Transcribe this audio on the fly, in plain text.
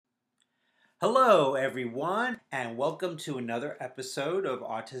Hello, everyone, and welcome to another episode of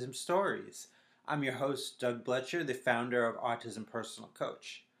Autism Stories. I'm your host, Doug Bletcher, the founder of Autism Personal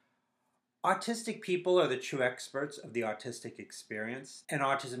Coach. Autistic people are the true experts of the autistic experience, and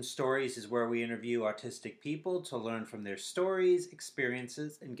Autism Stories is where we interview autistic people to learn from their stories,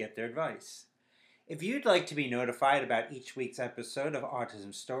 experiences, and get their advice. If you'd like to be notified about each week's episode of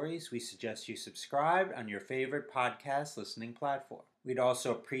Autism Stories, we suggest you subscribe on your favorite podcast listening platform. We'd also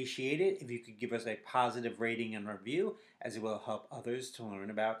appreciate it if you could give us a positive rating and review, as it will help others to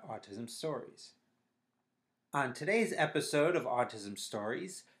learn about autism stories. On today's episode of Autism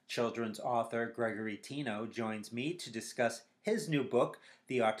Stories, children's author Gregory Tino joins me to discuss his new book,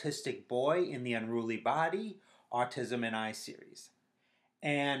 The Autistic Boy in the Unruly Body, Autism and I series.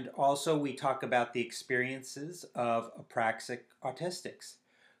 And also we talk about the experiences of apraxic autistics.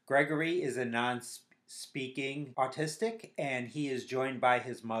 Gregory is a non-speaking autistic, and he is joined by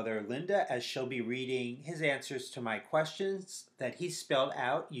his mother Linda as she'll be reading his answers to my questions that he spelled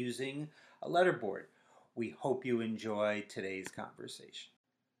out using a letterboard. We hope you enjoy today's conversation.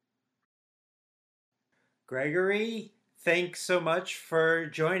 Gregory, thanks so much for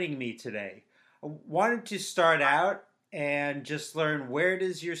joining me today. I wanted to start out and just learn, where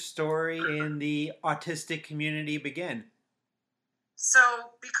does your story in the autistic community begin? So,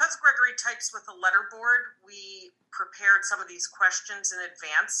 because Gregory types with a letterboard, we prepared some of these questions in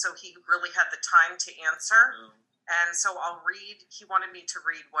advance so he really had the time to answer. And so he wanted me to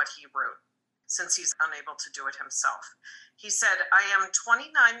read what he wrote, since he's unable to do it himself. He said, I am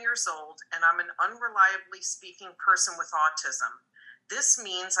 29 years old and I'm an unreliably speaking person with autism. This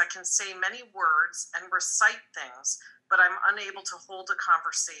means I can say many words and recite things, but I'm unable to hold a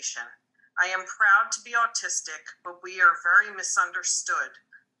conversation. I am proud to be autistic, but we are very misunderstood.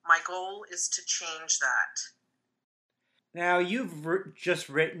 My goal is to change that. Now, you've just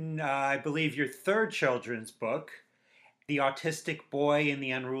written, I believe, your third children's book, The Autistic Boy in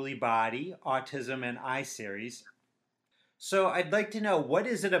the Unruly Body, Autism and I series. So I'd like to know, what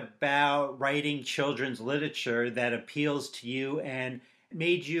is it about writing children's literature that appeals to you and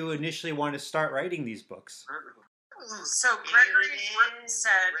made you initially want to start writing these books? So Gregory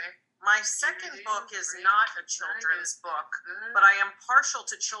said, my second book is not a children's book, but I am partial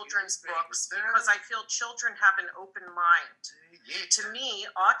to children's books because I feel children have an open mind. To me,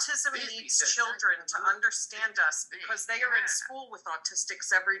 autism needs children to understand us because they are in school with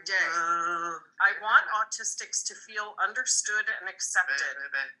autistics every day. I want autistics to feel understood and accepted.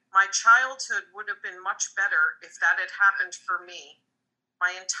 My childhood would have been much better if that had happened for me.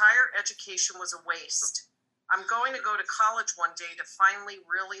 My entire education was a waste. I'm going to go to college one day to finally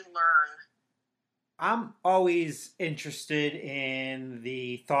really learn. I'm always interested in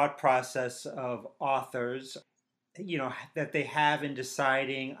the thought process of authors, that they have in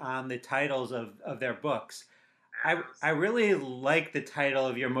deciding on the titles of their books. I really like the title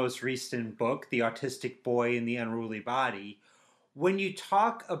of your most recent book, The Autistic Boy in the Unruly Body. When you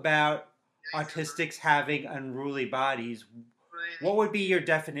talk about autistics having unruly bodies, what would be your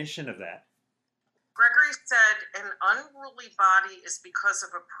definition of that? Gregory said an unruly body is because of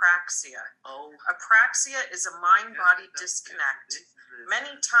apraxia. Apraxia is a mind-body disconnect. Many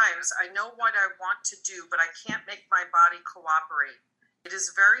times I know what I want to do, but I can't make my body cooperate. It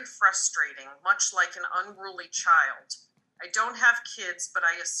is very frustrating, much like an unruly child. I don't have kids, but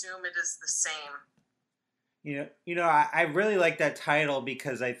I assume it is the same. I really like that title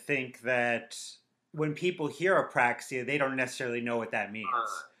because I think that when people hear apraxia, they don't necessarily know what that means.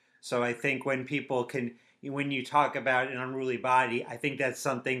 So I think when you talk about an unruly body, I think that's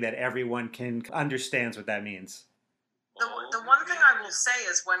something that everyone understands what that means. The one thing I will say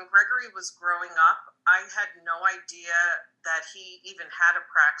is when Gregory was growing up, I had no idea that he even had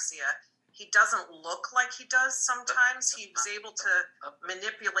apraxia. He doesn't look like he does sometimes. He was able to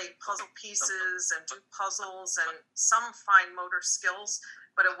manipulate puzzle pieces and do puzzles and some fine motor skills.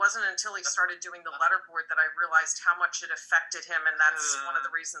 But it wasn't until he started doing the letterboard that I realized how much it affected him, and that's one of the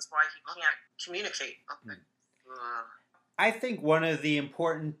reasons why he can't communicate. I think one of the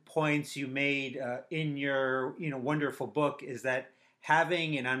important points you made in your wonderful book is that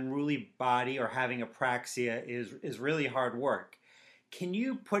having an unruly body or having apraxia is really hard work. Can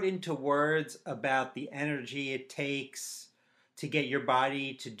you put into words about the energy it takes to get your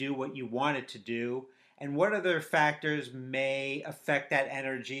body to do what you want it to do? And what other factors may affect that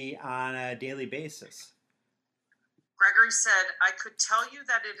energy on a daily basis? Gregory said, I could tell you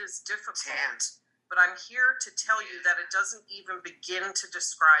that it is difficult, but I'm here to tell you that it doesn't even begin to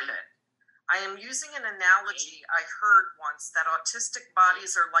describe it. I am using an analogy I heard once that autistic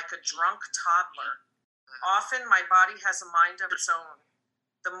bodies are like a drunk toddler. Often my body has a mind of its own.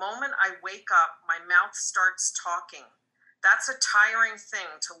 The moment I wake up, my mouth starts talking. That's a tiring thing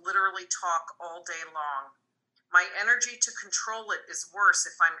to literally talk all day long. My energy to control it is worse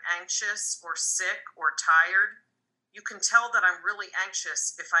if I'm anxious or sick or tired. You can tell that I'm really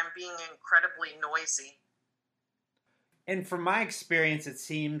anxious if I'm being incredibly noisy. And from my experience, it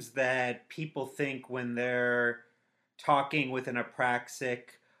seems that people think when they're talking with an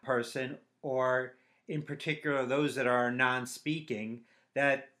apraxic person, or in particular those that are non-speaking,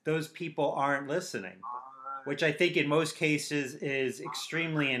 that those people aren't listening, which I think in most cases is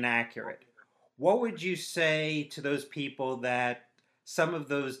extremely inaccurate. What would you say to those people that some of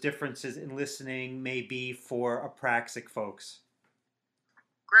those differences in listening may be for apraxic folks?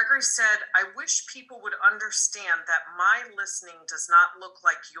 Gregory said, I wish people would understand that my listening does not look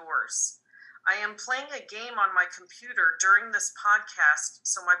like yours. I am playing a game on my computer during this podcast,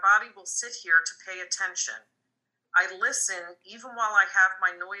 so my body will sit here to pay attention. I listen even while I have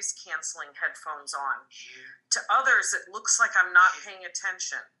my noise canceling headphones on. To others, it looks like I'm not paying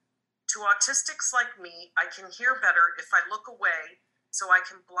attention. To autistics like me, I can hear better if I look away, so I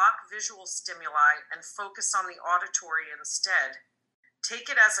can block visual stimuli and focus on the auditory instead. Take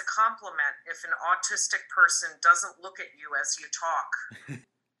it as a compliment if an autistic person doesn't look at you as you talk.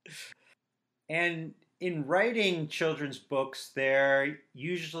 And in writing children's books, there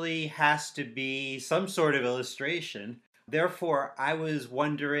usually has to be some sort of illustration. Therefore, I was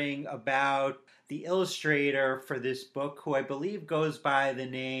wondering about the illustrator for this book, who I believe goes by the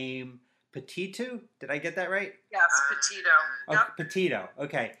name Petito. Did I get that right? Yes, Petito. Oh, yep. Petito.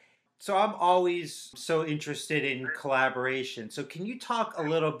 Okay. So I'm always so interested in collaboration. So can you talk a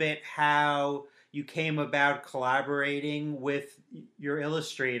little bit how you came about collaborating with your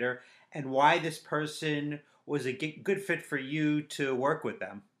illustrator and why this person was a good fit for you to work with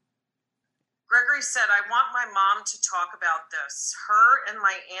them? Gregory said, I want my mom to talk about this. Her and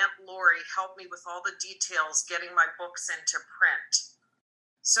my Aunt Lori helped me with all the details getting my books into print.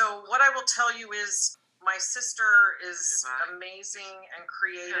 So what I will tell you is my sister is amazing and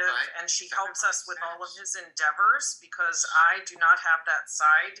creative, and she helps us with all of his endeavors because I do not have that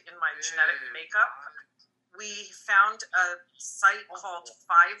side in my genetic makeup. We found a site called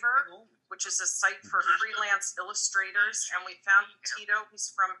Fiverr, which is a site for freelance illustrators, and we found Petito.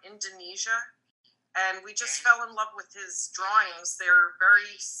 He's from Indonesia, and we just fell in love with his drawings. They're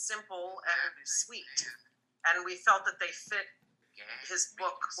very simple and sweet, and we felt that they fit his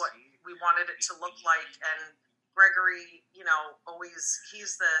book, what we wanted it to look like. And Gregory,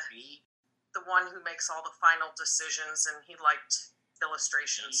 he's the one who makes all the final decisions, and he liked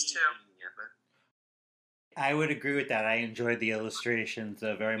illustrations too. I would agree with that. I enjoyed the illustrations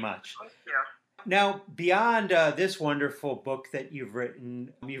very much. Yeah. Now, beyond this wonderful book that you've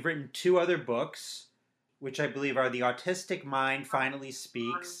written two other books, which I believe are The Autistic Mind Finally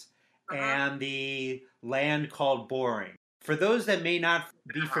Speaks and The Land Called Boring. For those that may not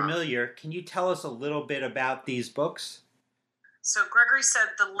be familiar, can you tell us a little bit about these books? So Gregory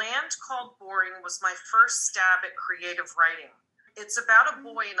said, The Land Called Boring was my first stab at creative writing. It's about a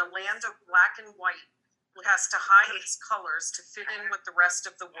boy in a land of black and white who has to hide its colors to fit in with the rest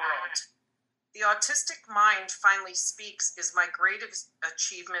of the world. The Autistic Mind Finally Speaks is my greatest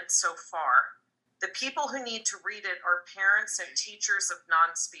achievement so far. The people who need to read it are parents and teachers of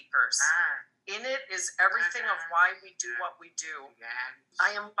non-speakers. In it is everything of why we do what we do.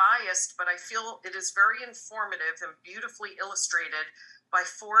 I am biased, but I feel it is very informative and beautifully illustrated by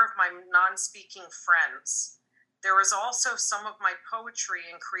 4 of my non-speaking friends. There is also some of my poetry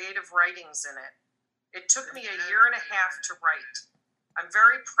and creative writings in it. It took me a year and a half to write. I'm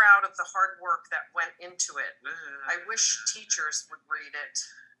very proud of the hard work that went into it. I wish teachers would read it.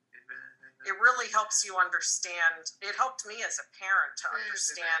 It really helps you understand. It helped me as a parent to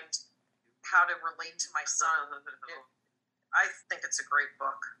understand how to relate to my son. I think it's a great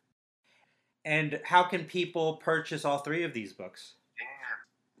book. And how can people purchase all 3 of these books?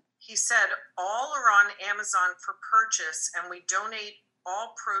 He said all are on Amazon for purchase, and we donate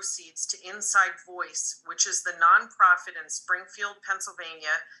all proceeds to Inside Voice, which is the nonprofit in Springfield,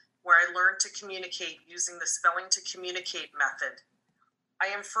 Pennsylvania, where I learned to communicate using the Spelling to Communicate method.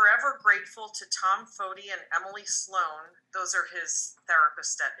 I am forever grateful to Tom Foti and Emily Sloan, those are his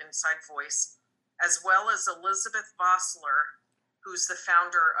therapists at Inside Voice, as well as Elizabeth Vossler, who's the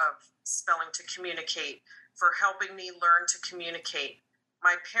founder of Spelling to Communicate, for helping me learn to communicate.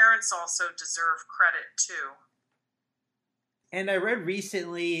 My parents also deserve credit too. And I read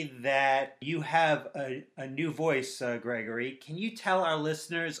recently that you have a new voice, Gregory. Can you tell our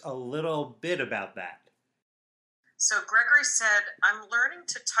listeners a little bit about that? So Gregory said, I'm learning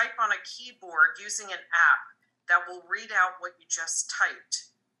to type on a keyboard using an app that will read out what you just typed.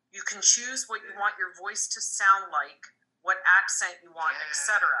 You can choose what you want your voice to sound like, what accent you want,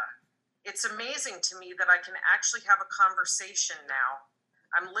 etc. It's amazing to me that I can actually have a conversation now.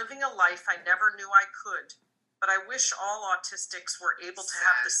 I'm living a life I never knew I could, but I wish all autistics were able to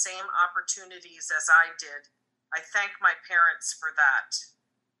have the same opportunities as I did. I thank my parents for that.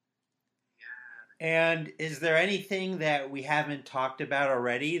 And is there anything that we haven't talked about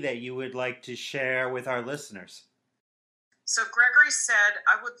already that you would like to share with our listeners? So Gregory said,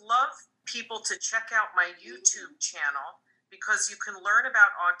 I would love people to check out my YouTube channel because you can learn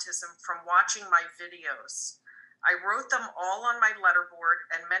about autism from watching my videos. I wrote them all on my letterboard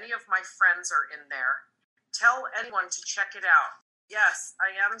and many of my friends are in there. Tell anyone to check it out. Yes,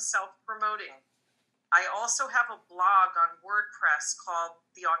 I am self-promoting. I also have a blog on WordPress called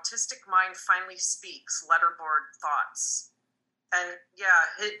The Autistic Mind Finally Speaks, Letterboard Thoughts. And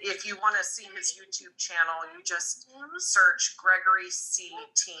yeah, if you want to see his YouTube channel, you just search Gregory C.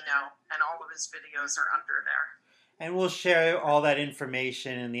 Tino, and all of his videos are under there. And we'll share all that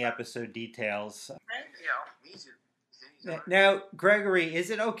information in the episode details. Thank you. Now, Gregory,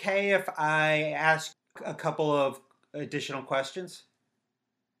 is it okay if I ask a couple of additional questions?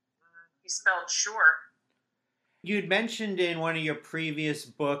 He spelled sure. You'd mentioned in one of your previous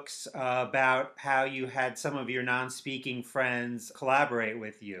books about how you had some of your non-speaking friends collaborate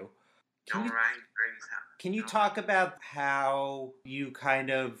with you. Can you talk about how you kind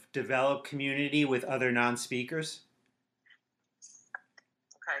of develop community with other non-speakers?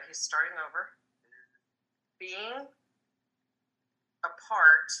 Okay, he's starting over. Being a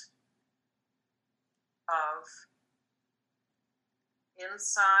part of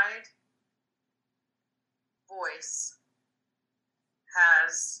Inside Voice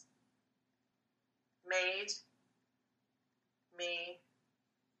has made me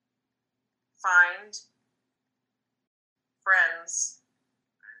find friends.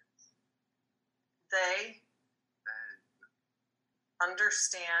 They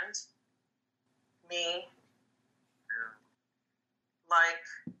understand me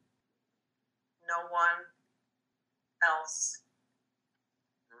like no one else.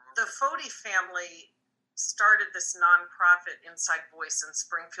 The Foti family started this nonprofit Inside Voice in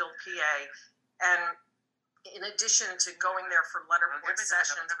Springfield, PA, and in addition to going there for letterboard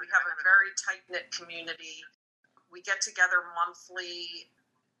sessions, we have a very tight-knit community. We get together monthly.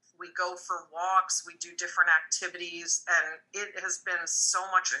 We go for walks. We do different activities, and it has been so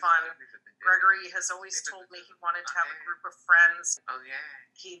much fun. Gregory has always told me he wanted to have a group of friends. Oh, yeah.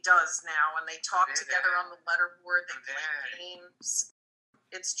 He does now, and they talk together on the letterboard. They play games.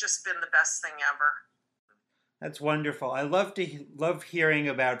 It's just been the best thing ever. That's wonderful. I love hearing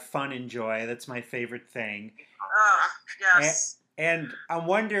about fun and joy. That's my favorite thing. Oh, yes. And I'm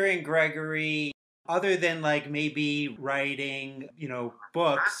wondering, Gregory, other than like maybe writing,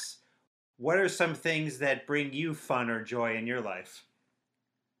 books, what are some things that bring you fun or joy in your life?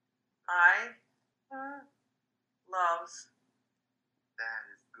 I love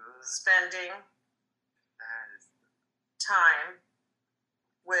spending time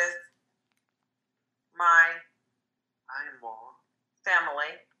with my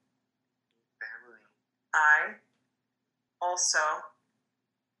family. I also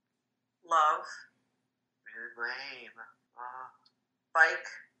love bike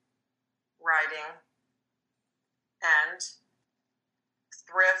riding and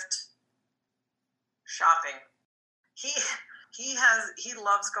thrift shopping. He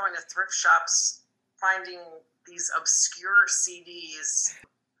loves going to thrift shops, finding these obscure CDs.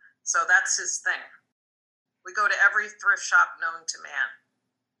 So that's his thing. We go to every thrift shop known to man.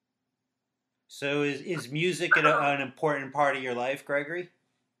 So is music an important part of your life, Gregory?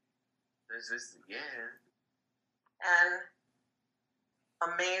 Yeah. An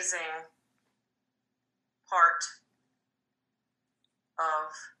amazing part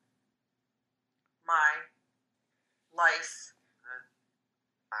of my life.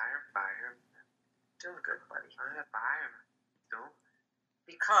 Fire. Doing good, buddy. Fire.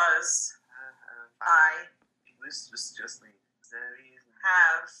 Because I This was just like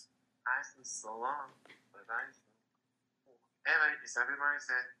have so long, but anyway, is everybody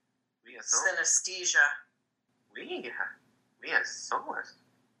said we are so synesthesia. we are so much.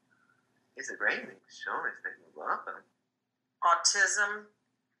 It's a great thing to show us that you love them. Autism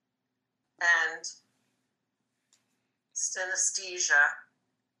and synesthesia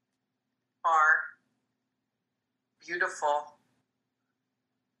are beautiful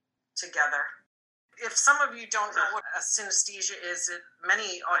together. If some of you don't know what a synesthesia is,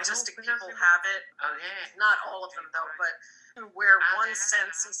 many autistic people have it. Oh, yeah. Not all of them, though, but where one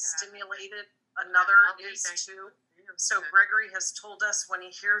sense is stimulated, another is too. So Gregory has told us when he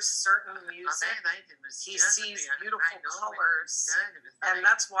hears certain music, he sees beautiful colors, and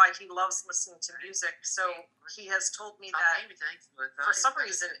that's why he loves listening to music. So he has told me that for some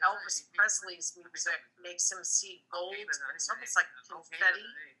reason Elvis Presley's music makes him see gold. It's almost like confetti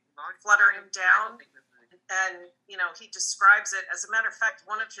fluttering down. And, you know, he describes it. As a matter of fact,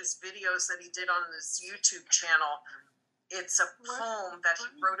 one of his videos that he did on his YouTube channel, it's a poem that he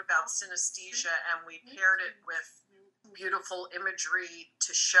wrote about synesthesia, and we paired it with beautiful imagery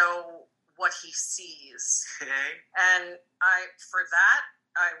to show what he sees. And for that,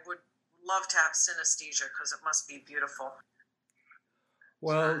 I would love to have synesthesia because it must be beautiful.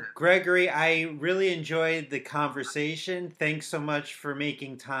 Well, Gregory, I really enjoyed the conversation. Thanks so much for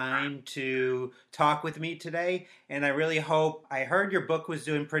making time to talk with me today. And I really hope, I heard your book was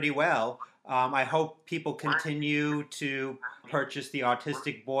doing pretty well. I hope people continue to purchase The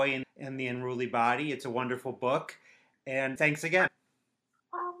Autistic Boy and the Unruly Body. It's a wonderful book. And thanks again.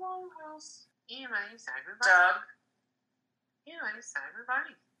 Doug, I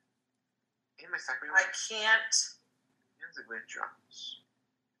I can't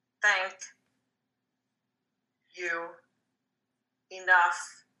thank you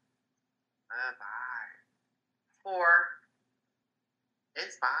enough for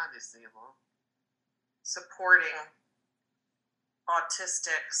supporting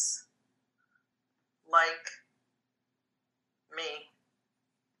autistics like me!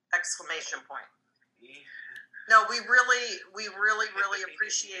 Exclamation point. No, we really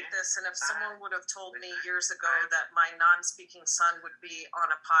appreciate this. And if someone would have told me years ago that my non-speaking son would be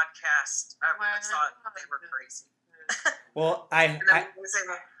on a podcast, I would have thought they were crazy. Well,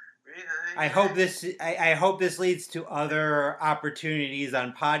 I hope this leads to other opportunities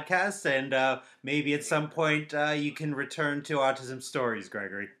on podcasts, and maybe at some point you can return to Autism Stories,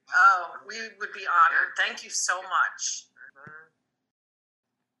 Gregory. Oh, we would be honored. Thank you so much.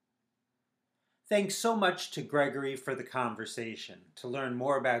 Thanks so much to Gregory for the conversation. To learn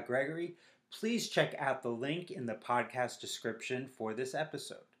more about Gregory, please check out the link in the podcast description for this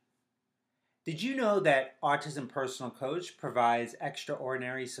episode. Did you know that Autism Personal Coach provides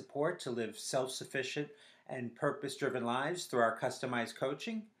extraordinary support to live self-sufficient and purpose-driven lives through our customized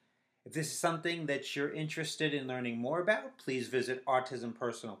coaching? If this is something that you're interested in learning more about, please visit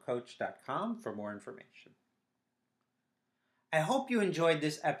autismpersonalcoach.com for more information. I hope you enjoyed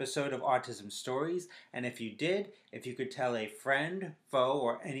this episode of Autism Stories, and if you did, if you could tell a friend, foe,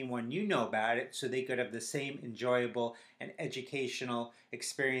 or anyone you know about it so they could have the same enjoyable and educational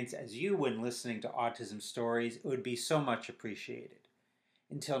experience as you when listening to Autism Stories, it would be so much appreciated.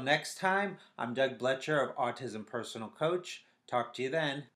 Until next time, I'm Doug Bletcher of Autism Personal Coach. Talk to you then.